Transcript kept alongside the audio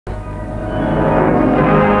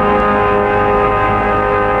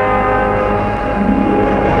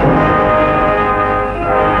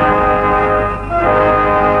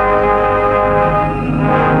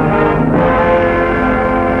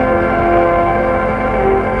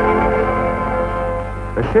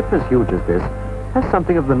A ship as huge as this has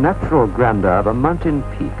something of the natural grandeur of a mountain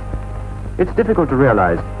peak. It's difficult to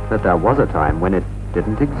realize that there was a time when it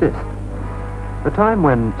didn't exist. A time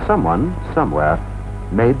when someone, somewhere,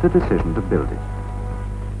 made the decision to build it.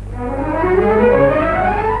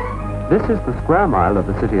 This is the square mile of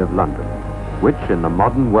the city of London, which in the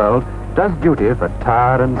modern world does duty for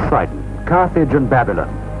Tyre and Sidon, Carthage and Babylon,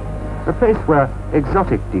 a place where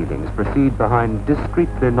exotic dealings proceed behind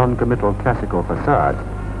discreetly non-committal classical facades,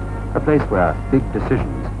 a place where big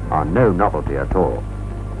decisions are no novelty at all.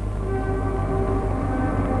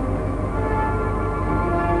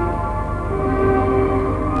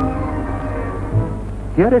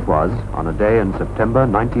 Here it was, on a day in September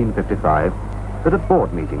 1955, that a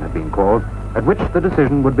board meeting had been called at which the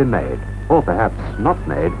decision would be made, or perhaps not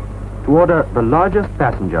made, to order the largest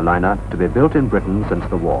passenger liner to be built in Britain since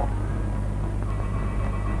the war.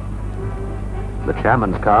 The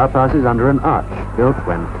chairman's car passes under an arch built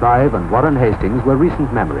when Clive and Warren Hastings were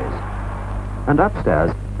recent memories. And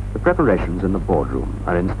upstairs, the preparations in the boardroom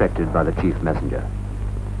are inspected by the chief messenger.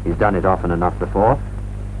 He's done it often enough before,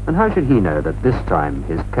 and how should he know that this time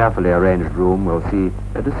his carefully arranged room will see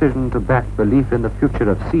a decision to back belief in the future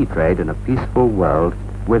of sea trade in a peaceful world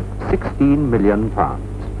with £16 million.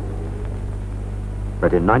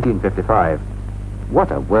 But in 1955,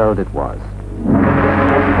 what a world it was.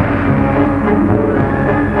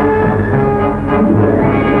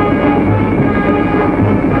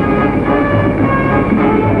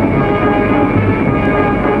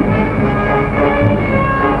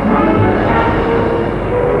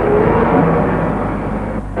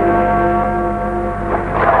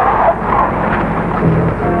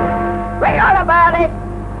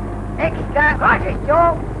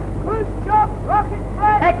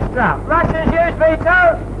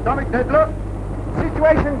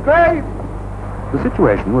 The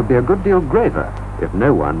situation would be a good deal graver if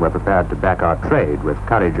no one were prepared to back our trade with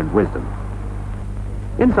courage and wisdom.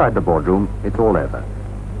 Inside the boardroom, it's all over,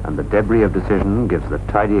 and the debris of decision gives the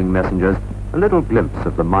tidying messengers a little glimpse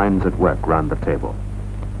of the minds at work round the table.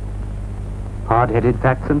 Hard-headed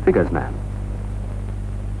facts and figures man.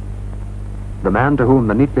 The man to whom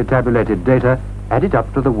the neatly tabulated data added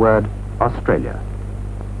up to the word Australia.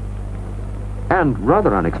 And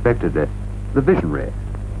rather unexpectedly, the visionary,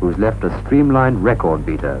 who's left a streamlined record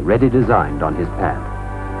beater ready designed on his pad.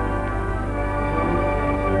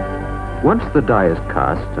 Once the die is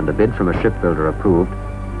cast and a bid from a shipbuilder approved,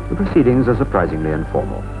 the proceedings are surprisingly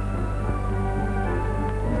informal.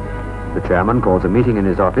 The chairman calls a meeting in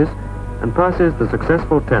his office and passes the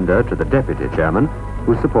successful tender to the deputy chairman,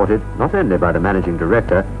 who's supported not only by the managing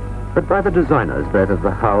director, but by the designers both of the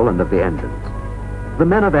hull and of the engines. The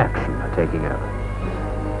men of action are taking over.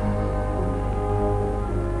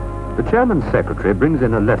 The chairman's secretary brings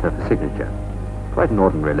in a letter for signature. Quite an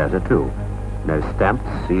ordinary letter, too. No stamps,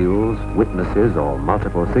 seals, witnesses, or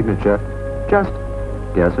multiple signature. Just,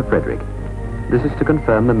 Dear Sir Frederick, this is to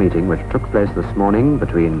confirm the meeting which took place this morning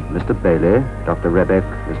between Mr. Bailey, Dr. Rebeck,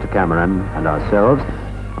 Mr. Cameron, and ourselves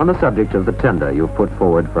on the subject of the tender you've put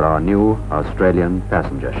forward for our new Australian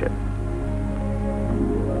passenger ship.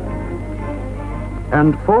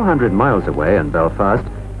 And 400 miles away in Belfast,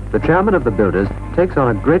 the chairman of the builders takes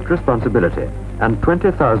on a great responsibility, and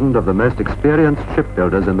 20,000 of the most experienced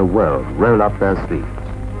shipbuilders in the world roll up their sleeves.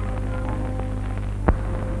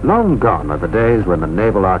 Long gone are the days when the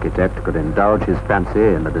naval architect could indulge his fancy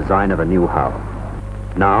in the design of a new hull.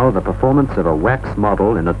 Now, the performance of a wax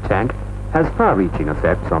model in a tank has far-reaching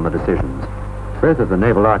effects on the decisions, both of the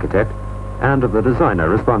naval architect and of the designer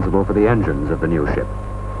responsible for the engines of the new ship.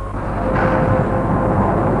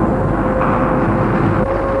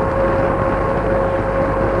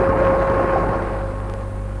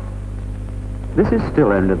 This is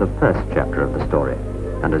still only the first chapter of the story,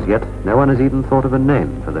 and as yet no one has even thought of a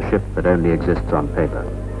name for the ship that only exists on paper.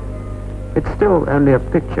 It's still only a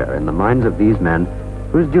picture in the minds of these men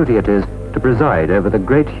whose duty it is to preside over the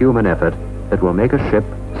great human effort that will make a ship,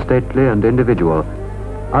 stately and individual,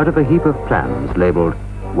 out of a heap of plans labeled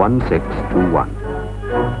 1621.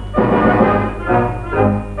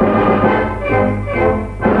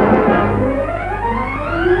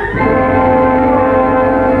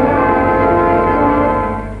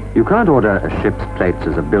 You can't order a ship's plates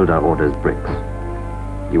as a builder orders bricks.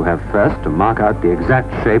 You have first to mark out the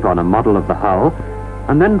exact shape on a model of the hull,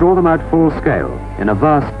 and then draw them out full scale in a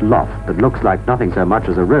vast loft that looks like nothing so much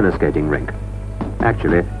as a roller skating rink.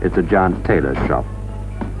 Actually, it's a giant tailor's shop.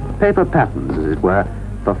 Paper patterns, as it were,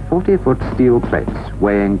 for 40-foot steel plates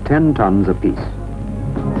weighing 10 tons apiece.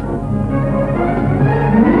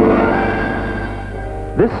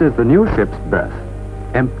 This is the new ship's berth,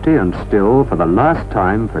 empty and still for the last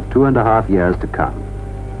time for 2.5 years to come.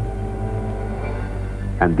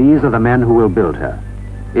 And these are the men who will build her.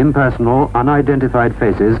 Impersonal, unidentified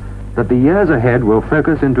faces that the years ahead will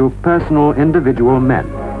focus into personal, individual men,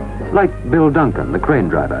 like Bill Duncan, the crane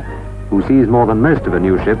driver, who sees more than most of a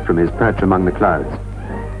new ship from his perch among the clouds.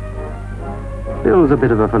 Bill's a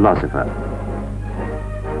bit of a philosopher.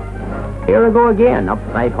 Here we go again, up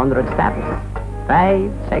 500 steps.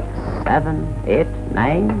 5, 6, 7, 8,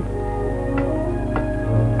 9.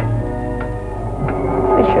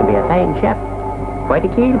 This should be a fine ship. Quite a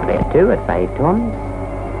keel plate too at 5 tons.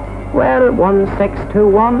 Well,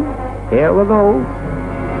 1621. Here we go.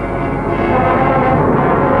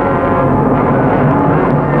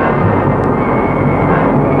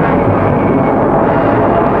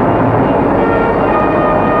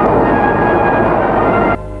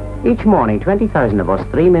 Each morning, 20,000 of us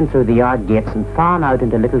stream in through the yard gates and fan out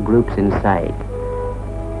into little groups inside.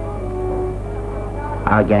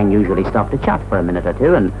 Our gang usually stop to chat for a minute or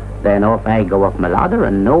two, and then off I go up my ladder,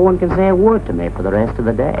 and no one can say a word to me for the rest of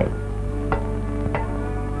the day.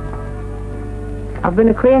 I've been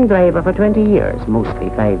a crane driver for 20 years, mostly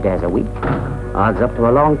 5 days a week. Odds up to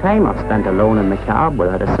a long time I've spent alone in the cab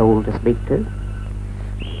without a soul to speak to.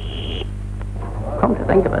 Come to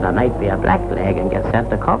think of it, I might be a blackleg and get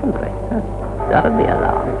sent to Coventry. That'd be a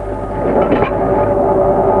lot.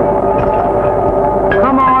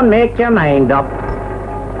 Come on, make your mind up.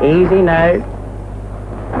 Easy now.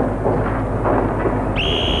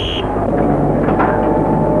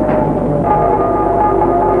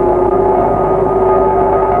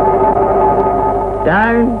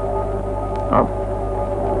 Down. Up.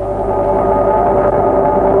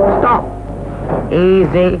 Stop.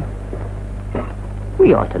 Easy.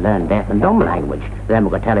 We ought to learn deaf and dumb language. Then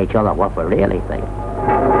we could tell each other what we really think.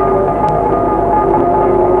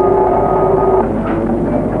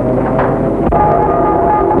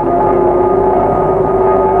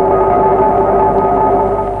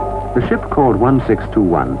 The ship called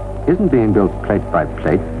 1621 isn't being built plate by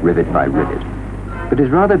plate, rivet by rivet, but is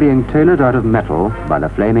rather being tailored out of metal by the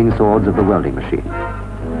flaming swords of the welding machine.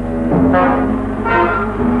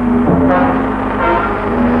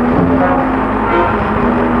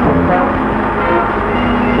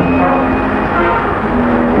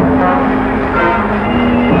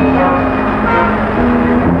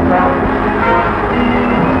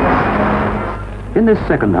 In this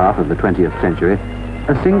second half of the 20th century,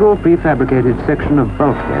 a single prefabricated section of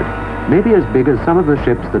bulkhead may be as big as some of the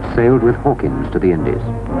ships that sailed with Hawkins to the Indies.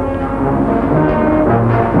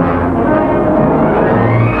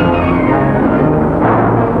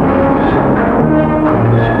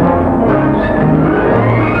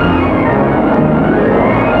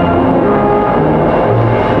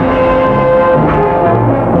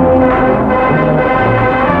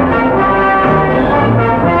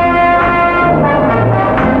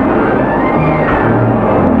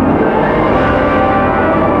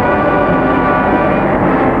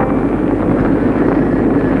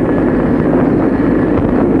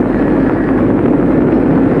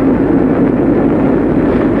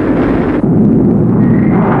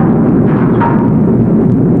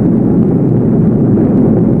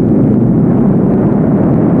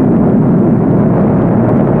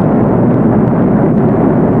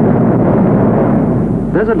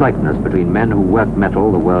 There's a likeness between men who work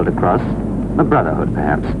metal the world across, a brotherhood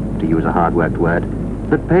perhaps, to use a hard-worked word,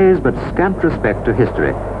 that pays but scant respect to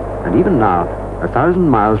history. And even now, 1,000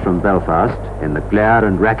 miles from Belfast, in the glare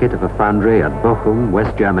and racket of a foundry at Bochum,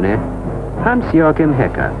 West Germany, Hans-Joachim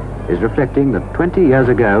Hecker is reflecting that 20 years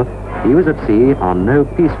ago he was at sea on no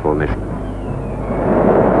peaceful mission.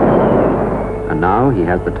 And now he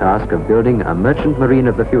has the task of building a merchant marine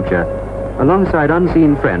of the future alongside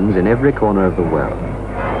unseen friends in every corner of the world.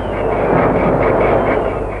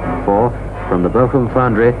 For, from the Bochum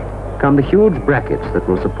foundry, come the huge brackets that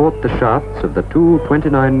will support the shafts of the two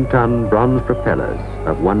 29-ton bronze propellers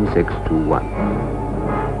of 1621.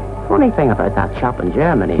 Funny thing about that chap in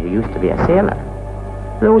Germany who used to be a sailor.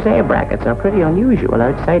 Those air brackets are pretty unusual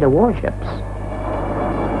outside of warships.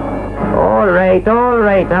 All right,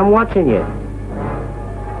 I'm watching you.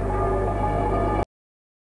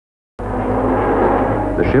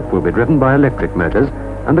 The ship will be driven by electric motors,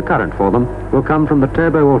 and the current for them will come from the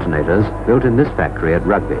turbo alternators built in this factory at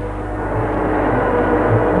Rugby.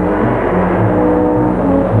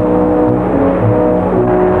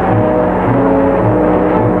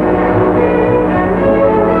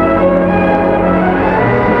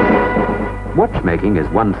 Watchmaking is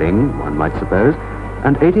one thing, one might suppose,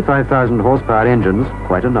 and 85,000 horsepower engines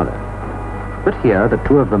quite another. But here the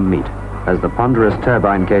two of them meet, as the ponderous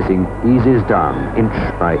turbine casing eases down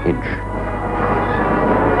inch by inch.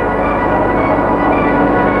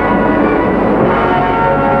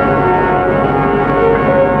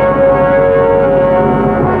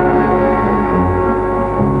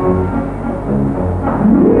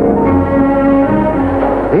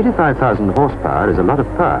 "85,000 horsepower is a lot of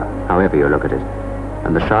power, however you look at it,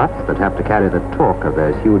 and the shafts that have to carry the torque of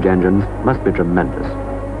those huge engines must be tremendous.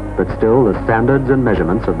 But still, the standards and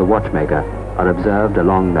measurements of the watchmaker are observed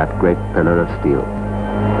along that great pillar of steel.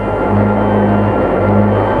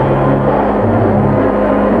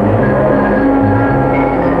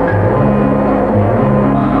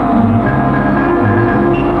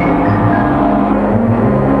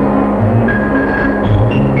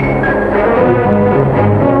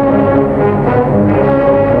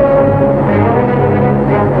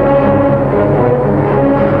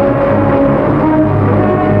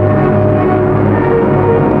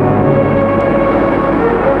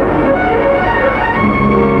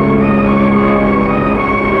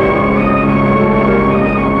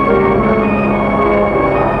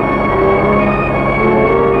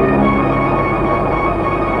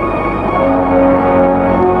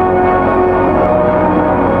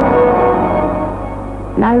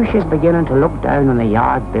 Now she's beginning to look down on the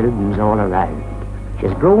yard buildings all around.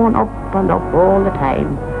 She's growing up and up all the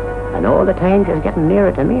time, and all the time she's getting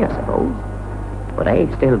nearer to me, I suppose. But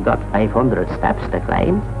I've still got 500 steps to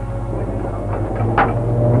climb.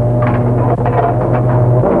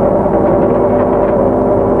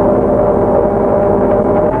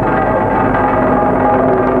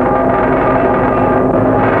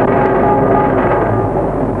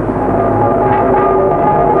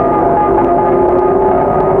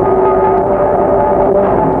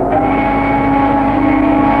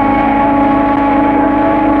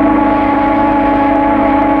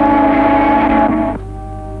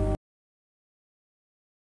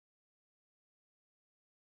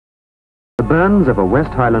 The burns of a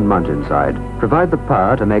West Highland mountainside provide the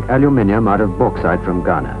power to make aluminium out of bauxite from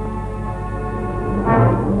Ghana.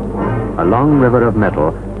 A long river of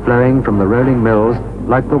metal flowing from the rolling mills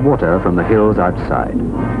like the water from the hills outside.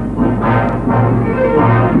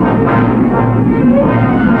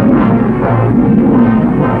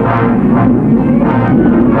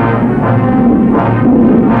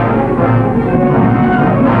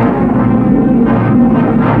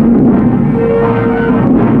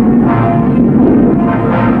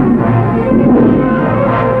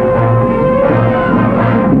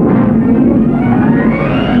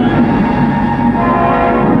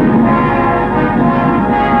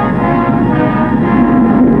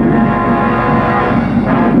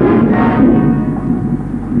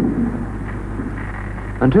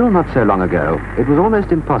 Until not so long ago, it was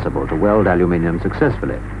almost impossible to weld aluminium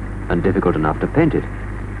successfully, and difficult enough to paint it.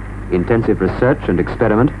 Intensive research and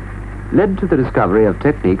experiment led to the discovery of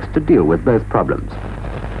techniques to deal with both problems.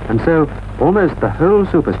 And so, almost the whole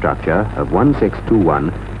superstructure of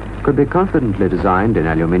 1621 could be confidently designed in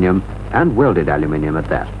aluminium, and welded aluminium at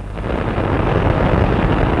that.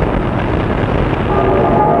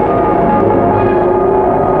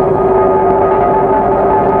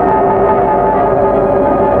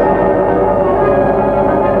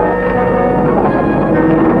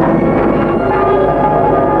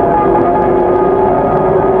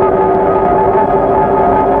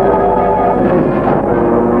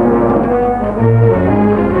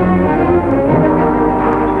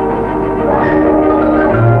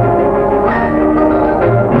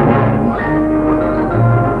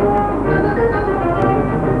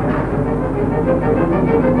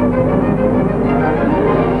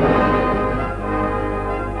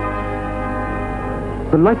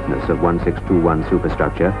 The lightness of 1621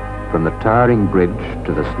 superstructure, from the towering bridge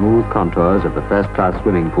to the smooth contours of the first-class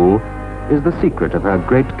swimming pool, is the secret of her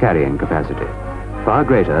great carrying capacity, far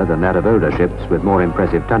greater than that of older ships with more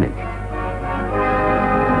impressive tonnage.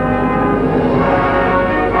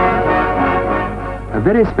 A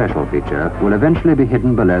very special feature will eventually be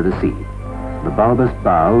hidden below the sea. The bulbous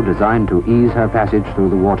bow designed to ease her passage through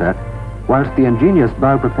the water, whilst the ingenious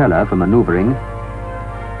bow propeller for maneuvering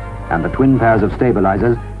and the twin pairs of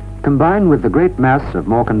stabilizers combine with the great mass of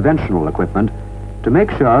more conventional equipment to make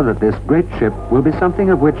sure that this great ship will be something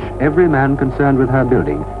of which every man concerned with her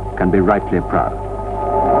building can be rightly proud.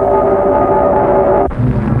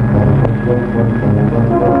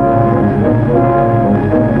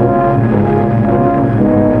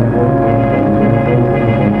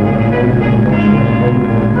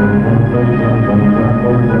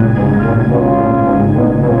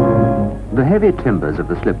 The heavy timbers of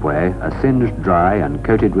the slipway are singed dry and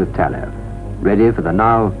coated with tallow, ready for the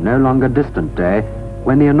now no longer distant day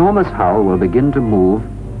when the enormous hull will begin to move,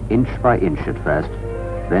 inch by inch at first,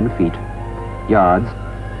 then feet, yards,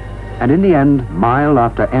 and in the end, mile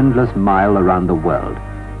after endless mile around the world,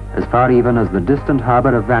 as far even as the distant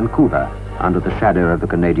harbor of Vancouver under the shadow of the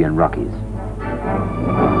Canadian Rockies.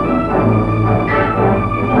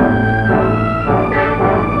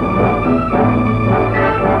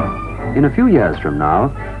 In a few years from now,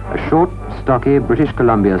 a short, stocky British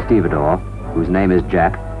Columbia stevedore, whose name is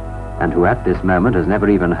Jack, and who at this moment has never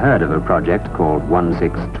even heard of a project called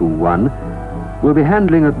 1621, will be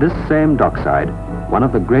handling at this same dockside one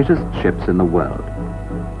of the greatest ships in the world.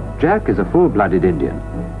 Jack is a full-blooded Indian,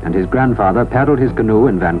 and his grandfather paddled his canoe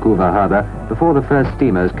in Vancouver harbor before the first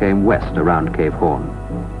steamers came west around Cape Horn.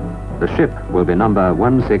 The ship will be number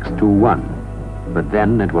 1621, but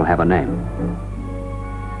then it will have a name.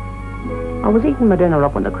 I was eating my dinner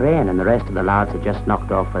up on the crane, and the rest of the lads had just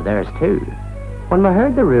knocked off for theirs too, when we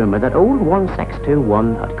heard the rumour that old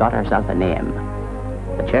 1621 had got herself a name.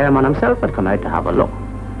 The chairman himself had come out to have a look,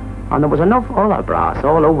 and there was enough other brass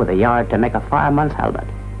all over the yard to make a fireman's helmet.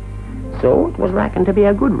 So it was reckoned to be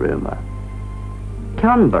a good rumour.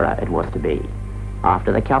 Canberra it was to be,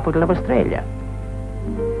 after the capital of Australia.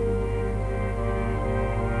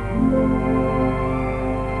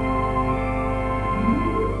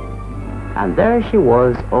 And there she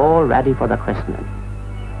was, all ready for the christening.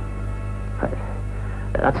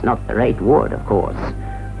 That's not the right word, of course,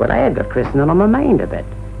 but I had got christening on my mind a bit,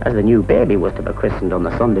 as the new baby was to be christened on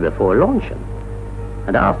the Sunday before luncheon.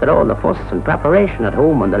 And after all the fuss and preparation at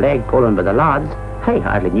home and the leg pulling by the lads, I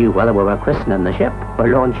hardly knew whether we were christening the ship or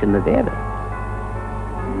launching the baby.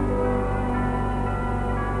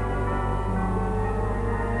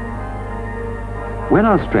 When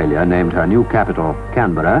Australia named her new capital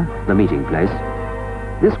Canberra, the meeting place,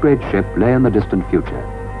 this great ship lay in the distant future.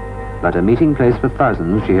 But a meeting place for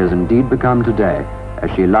thousands she has indeed become today, as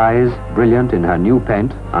she lies, brilliant in her new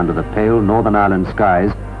paint, under the pale Northern Ireland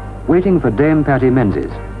skies, waiting for Dame Patty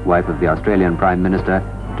Menzies, wife of the Australian Prime Minister,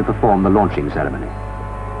 to perform the launching ceremony.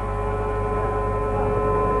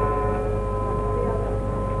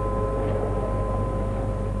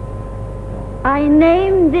 I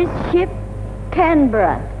name this ship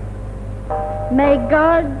Canberra. May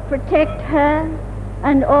God protect her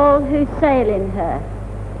and all who sail in her.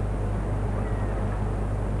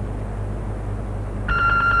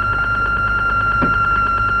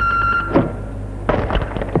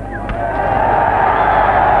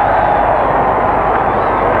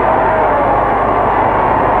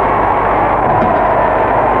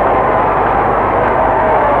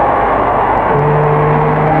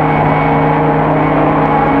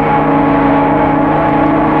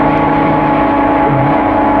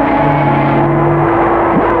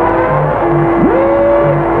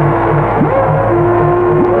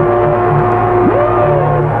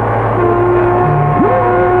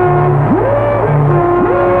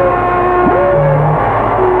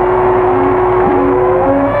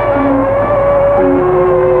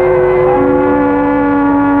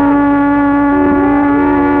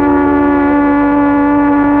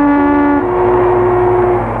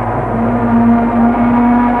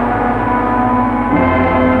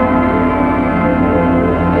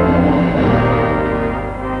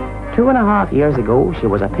 Years ago, she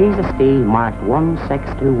was a piece of steel marked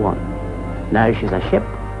 1621. Now she's a ship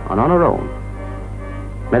and on her own.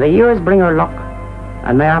 May the years bring her luck,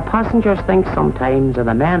 and may our passengers think sometimes of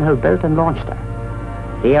the men who built and launched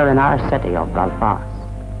her, here in our city of Belfast.